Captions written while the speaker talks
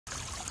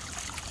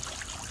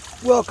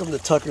Welcome to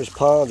Tucker's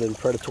Pond and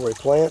Predatory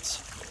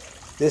Plants.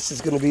 This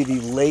is going to be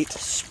the late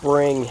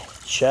spring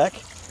check,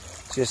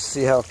 just to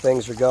see how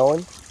things are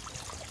going.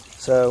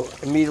 So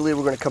immediately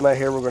we're going to come out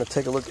here, we're going to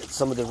take a look at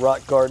some of the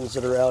rock gardens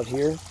that are out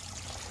here.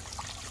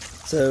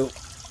 So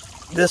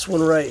this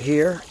one right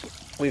here,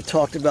 we've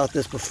talked about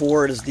this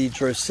before, it is the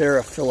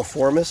Drosera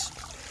filiformis.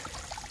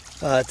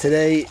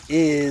 Today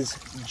is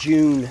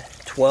June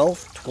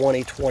 12th,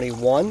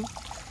 2021.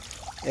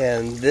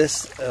 And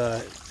this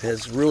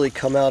has really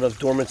come out of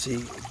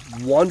dormancy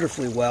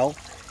wonderfully well.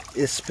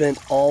 It's spent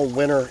all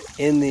winter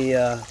in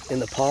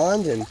the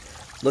pond, and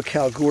look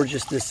how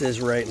gorgeous this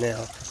is right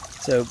now.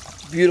 So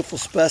beautiful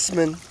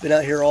specimen, been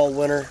out here all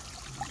winter,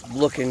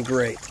 looking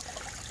great.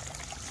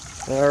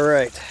 All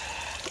right,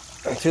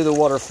 to the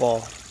waterfall.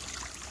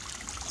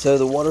 So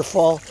the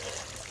waterfall,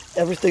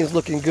 everything's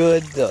looking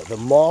good. The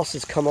moss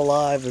has come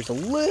alive. There's a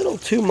little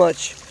too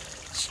much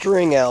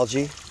string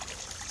algae.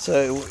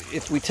 So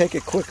if we take a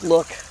quick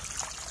look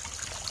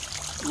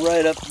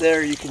right up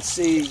there, you can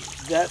see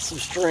that's some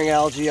string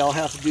algae. I'll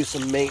have to do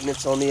some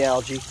maintenance on the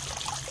algae.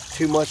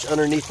 Too much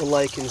underneath the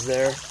lichens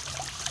there.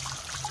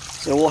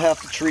 So we'll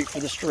have to treat for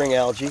the string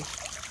algae.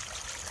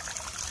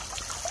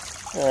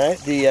 All right,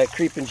 the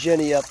creeping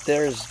Jenny up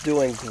there is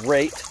doing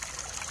great.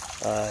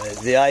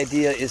 The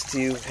idea is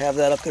to have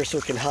that up there so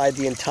it can hide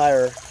the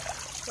entire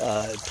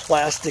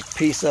plastic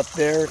piece up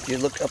there. If you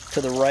look up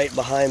to the right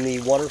behind the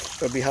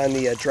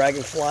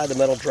dragonfly, the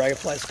metal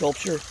dragonfly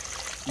sculpture,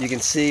 you can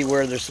see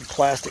where there's some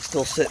plastic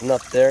still sitting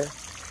up there.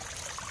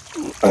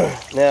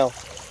 Now,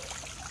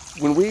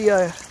 when we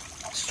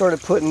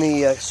started putting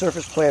the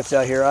surface plants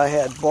out here, I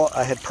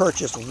had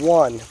purchased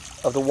one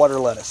of the water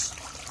lettuce,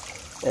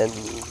 and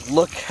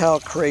look how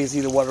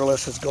crazy the water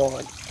lettuce has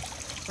gone.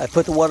 I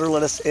put the water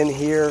lettuce in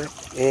here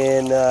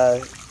in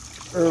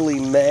early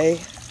May.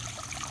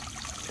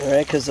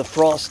 Alright, because the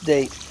frost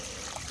date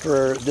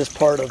for this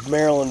part of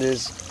Maryland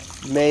is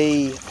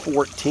May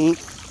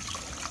 14th.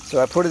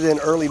 So I put it in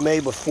early May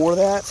before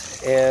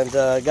that, and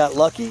got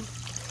lucky.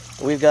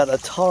 We've got a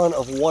ton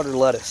of water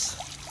lettuce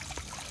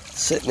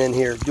sitting in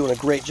here, doing a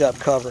great job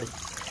covering.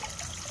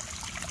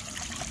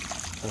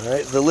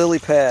 Alright, the lily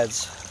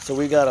pads. So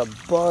we got a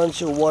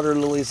bunch of water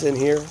lilies in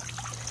here.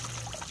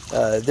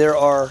 There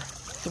are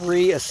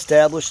 3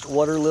 established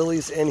water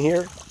lilies in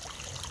here.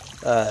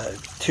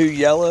 2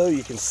 yellow,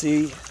 you can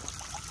see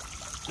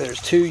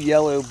there's 2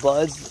 yellow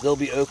buds. They'll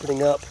be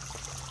opening up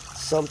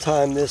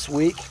sometime this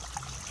week.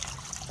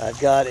 I've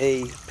got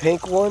a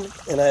pink one,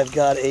 and I've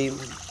got a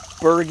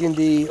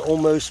burgundy,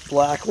 almost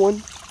black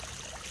one.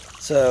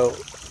 So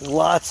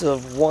lots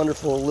of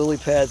wonderful lily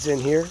pads in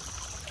here.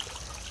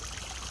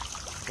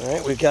 All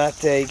right, we've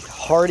got a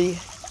hardy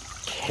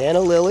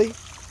canna lily.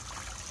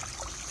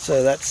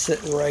 So that's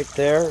sitting right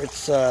there.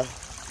 It's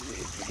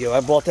I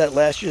bought that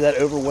last year, that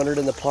overwintered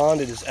in the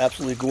pond. It is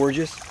absolutely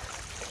gorgeous.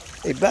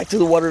 Hey, back to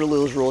the water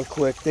lilies real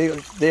quick.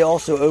 They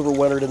also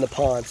overwintered in the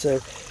pond. So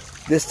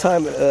this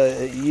time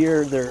of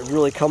year, they're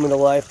really coming to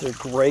life. They're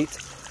great,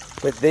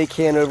 but they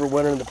can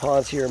overwinter in the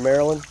ponds here in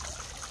Maryland.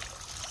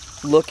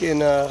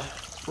 Looking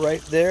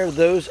right there,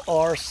 those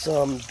are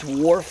some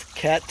dwarf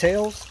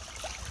cattails.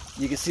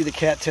 You can see the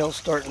cattails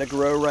starting to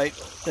grow right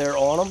there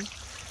on them.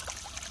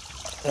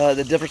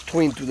 The difference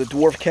between the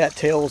dwarf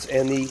cattails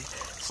and the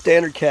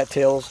standard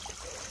cattails.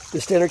 The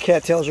standard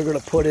cattails are going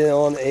to put in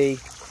on a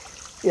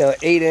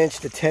 8-inch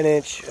to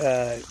 10-inch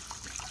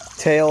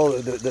tail,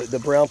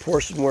 the brown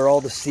portion where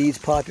all the seeds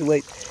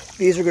populate.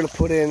 These are going to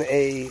put in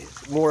a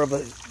more of a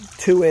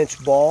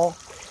 2-inch ball.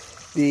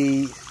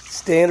 The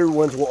standard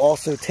ones will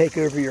also take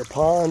over your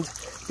pond.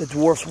 The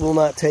dwarfs will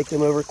not take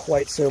them over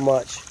quite so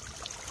much.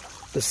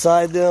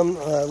 Beside them,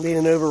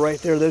 leaning over right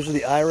there, those are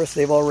the iris.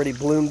 They've already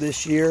bloomed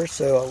this year,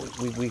 so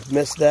we've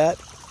missed that.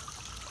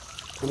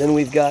 And then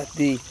we've got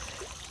the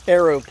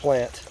arrow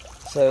plant.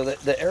 So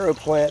the arrow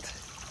plant,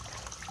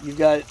 you've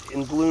got it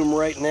in bloom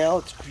right now.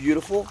 It's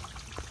beautiful.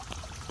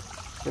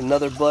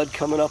 Another bud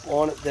coming up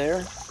on it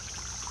there.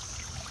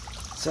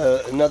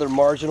 So another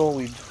marginal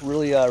we'd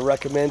really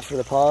recommend for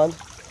the pond.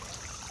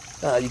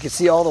 You can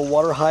see all the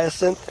water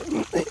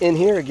hyacinth in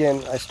here.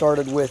 Again, I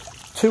started with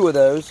 2 of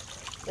those,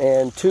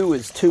 and 2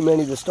 is too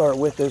many to start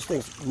with. Those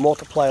things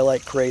multiply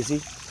like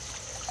crazy.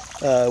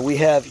 We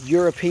have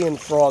European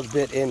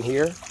frogbit in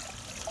here.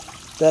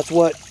 That's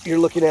what you're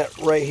looking at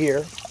right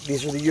here.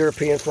 These are the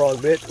European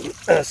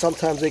frogbit.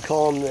 Sometimes they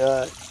call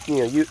them,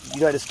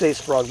 United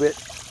States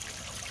frogbit.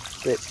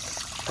 But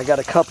I got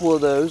a couple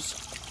of those.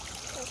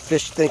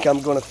 Fish think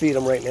I'm going to feed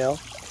them right now.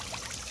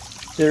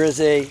 There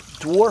is a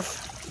dwarf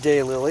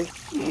daylily.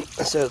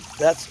 So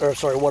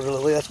water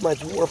lily. That's my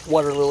dwarf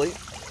water lily,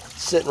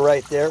 sitting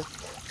right there.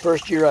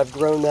 First year I've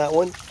grown that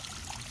one.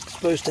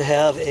 Supposed to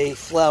have a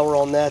flower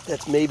on that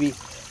that's maybe the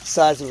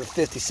size of a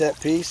 50-cent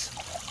piece,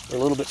 or a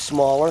little bit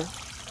smaller.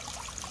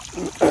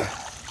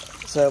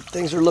 So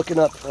things are looking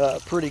up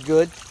pretty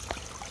good.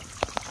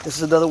 This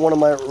is another one of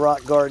my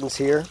rock gardens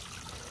here.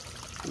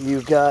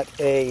 You've got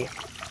a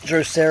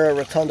Drosera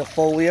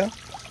rotundifolia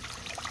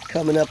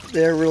coming up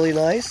there, really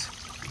nice.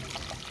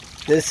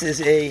 This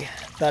is a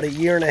about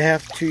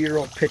 1.5 to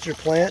 2-year-old pitcher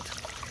plant.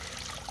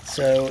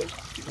 So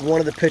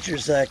one of the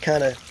pitchers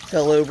kind of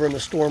fell over in the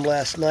storm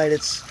last night.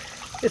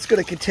 It's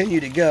going to continue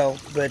to go,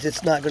 but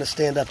it's not going to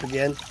stand up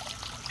again.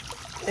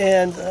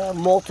 And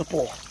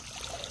multiple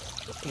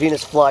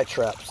Venus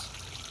flytraps.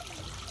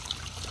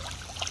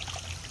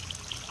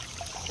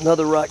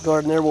 Another rock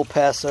garden there, we'll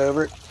pass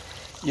over it.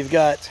 You've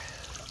got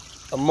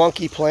a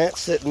monkey plant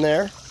sitting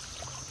there.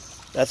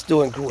 That's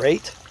doing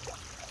great.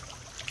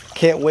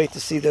 Can't wait to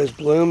see those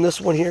bloom.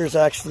 This one here is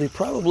actually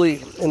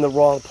probably in the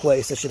wrong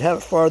place. I should have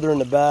it farther in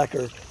the back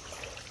or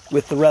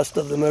with the rest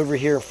of them over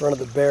here in front of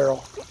the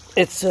barrel.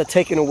 It's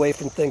taken away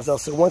from things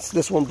else. So once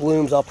this one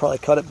blooms, I'll probably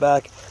cut it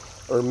back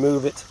or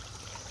move it.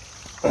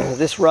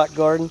 This rock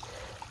garden,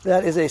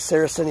 that is a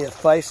Sarracenia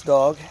feist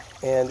dog.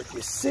 And if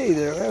you see,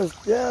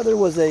 there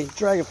was a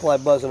dragonfly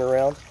buzzing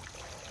around.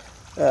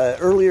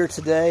 Earlier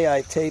today,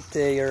 I taped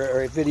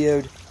or I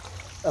videoed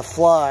a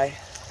fly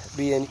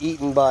being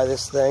eaten by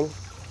this thing.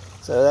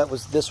 So that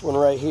was this one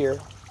right here.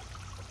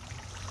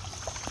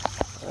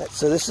 All right,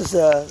 so this is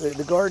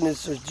the garden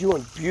is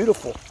doing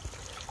beautiful.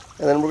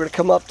 And then we're going to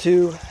come up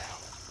to,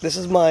 this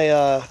is my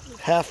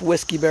half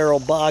whiskey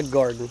barrel bog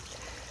garden.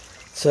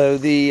 So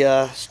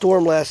the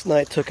storm last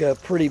night took a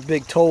pretty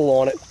big toll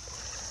on it.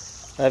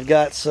 I've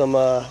got some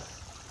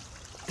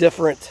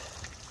different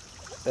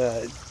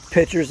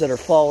pitchers that are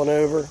falling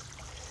over,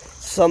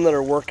 some that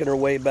are working their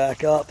way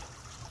back up.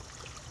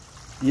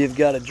 You've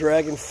got a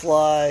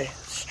dragonfly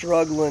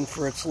struggling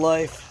for its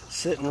life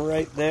sitting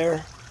right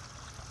there,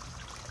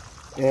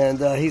 and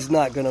he's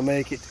not going to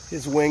make it.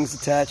 His wings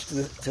attached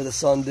to the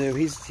sundew.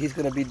 He's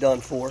going to be done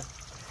for.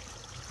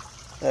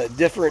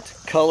 Different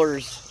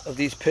colors of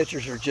these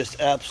pitchers are just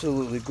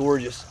absolutely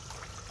gorgeous.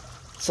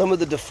 Some of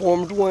the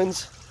deformed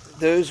ones,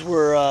 those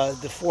were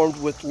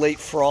deformed with late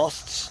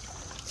frosts.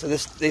 So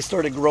they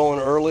started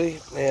growing early,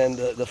 and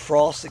the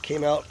frost that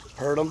came out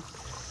hurt them.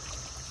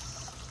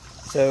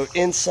 So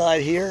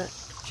inside here,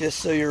 just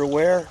so you're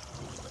aware,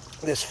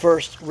 this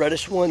first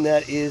reddish one,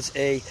 that is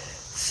a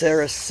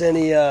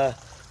Sarracenia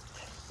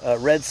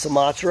red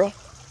Sumatra.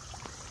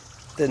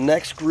 The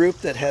next group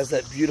that has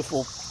that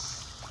beautiful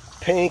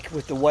pink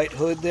with the white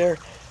hood there,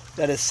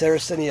 that is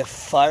Sarracenia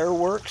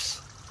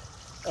fireworks.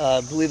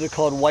 I believe they're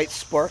called white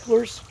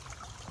sparklers.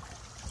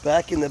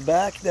 Back in the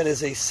back, that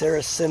is a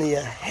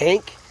Sarracenia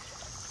Hank.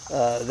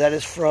 That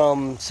is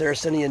from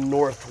Sarracenia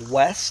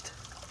Northwest.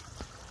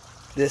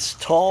 This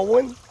tall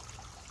one,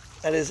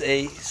 that is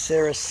a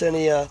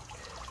Sarracenia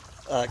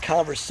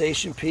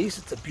conversation piece.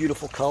 It's a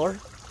beautiful color.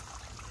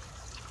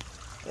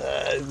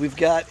 We've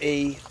got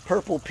a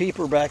purple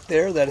peeper back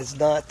there that is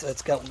not,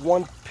 it's got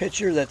one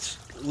pitcher that's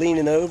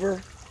leaning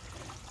over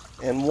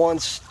and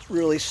one's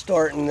really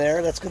starting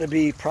there. That's going to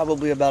be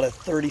probably about a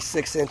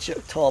 36-inch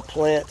tall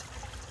plant.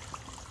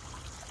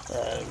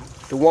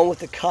 The one with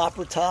the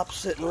copper top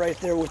sitting right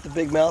there with the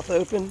big mouth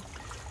open,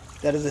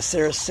 that is a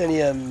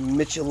Sarracenia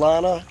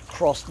Michelana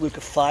crossed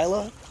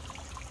leucophylla.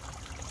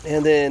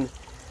 And then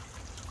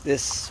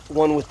this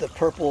one with the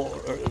purple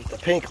or the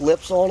pink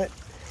lips on it,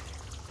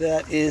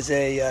 that is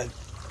a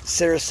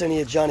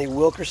Sarracenia Johnny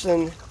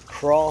Wilkerson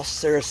cross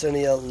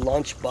Sarracenia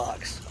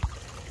lunchbox.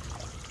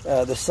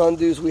 The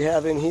sundews we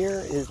have in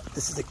here,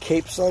 this is a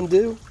Cape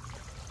sundew.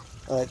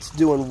 It's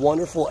doing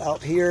wonderful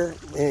out here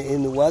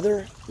in the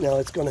weather. Now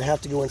it's going to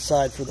have to go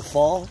inside for the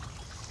fall.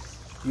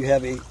 You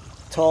have a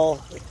tall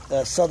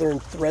southern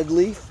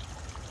threadleaf.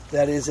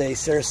 That is a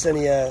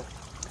Sarracenia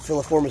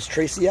filiformis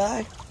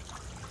tracei.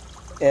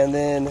 And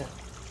then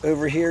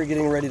over here,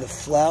 getting ready to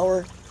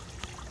flower,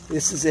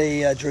 this is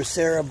a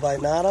Drosera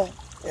binata.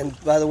 And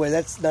by the way,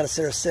 that's not a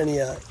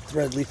Sarracenia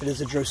threadleaf. It is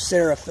a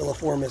Drosera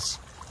filiformis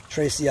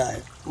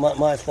tracei.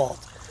 My fault.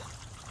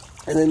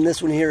 And then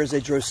this one here is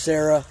a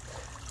Drosera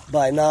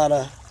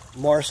binata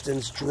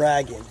Marston's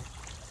Dragon.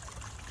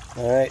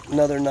 All right,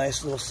 another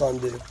nice little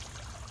sundew.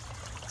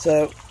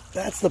 So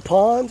that's the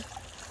pond.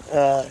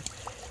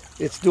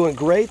 It's doing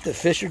great. The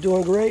fish are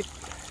doing great.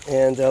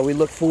 And we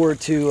look forward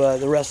to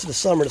the rest of the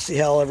summer to see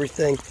how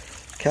everything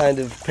kind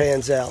of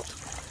pans out.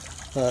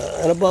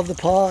 And above the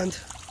pond,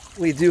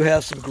 we do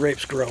have some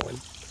grapes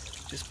growing.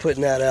 Just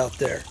putting that out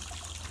there.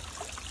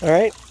 All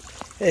right.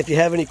 Hey, if you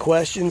have any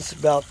questions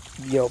about,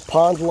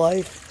 pond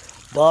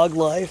life, bog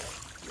life,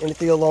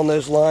 anything along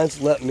those lines,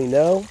 let me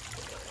know.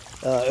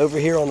 Over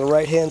here on the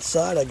right-hand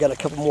side, I got a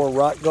couple more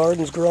rock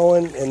gardens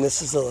growing, and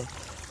this is a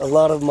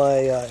lot of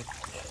my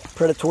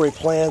predatory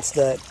plants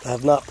that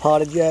have not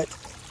potted yet,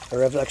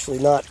 or have actually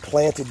not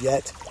planted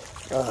yet.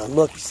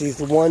 Look, you see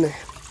the ones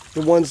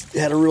that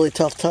had a really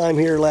tough time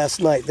here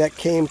last night. That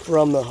came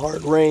from the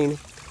hard rain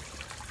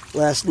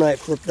last night.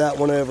 Flipped that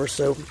one over,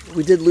 so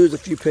we did lose a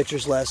few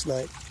pitchers last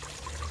night.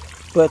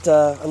 But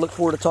I look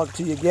forward to talking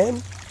to you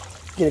again.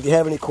 Again, if you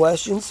have any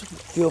questions,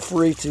 feel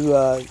free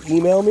to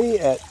email me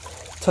at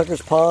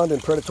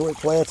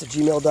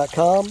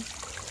tuckerspondandpredatoryplants@gmail.com.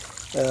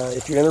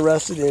 If you're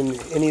interested in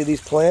any of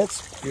these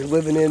plants, if you're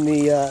living in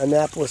the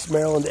Annapolis,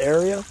 Maryland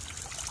area,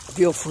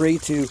 feel free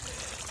to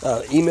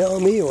email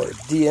me or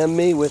DM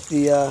me with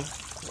the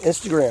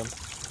Instagram.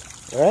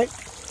 All right?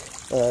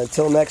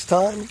 Until next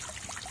time,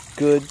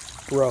 good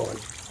growing.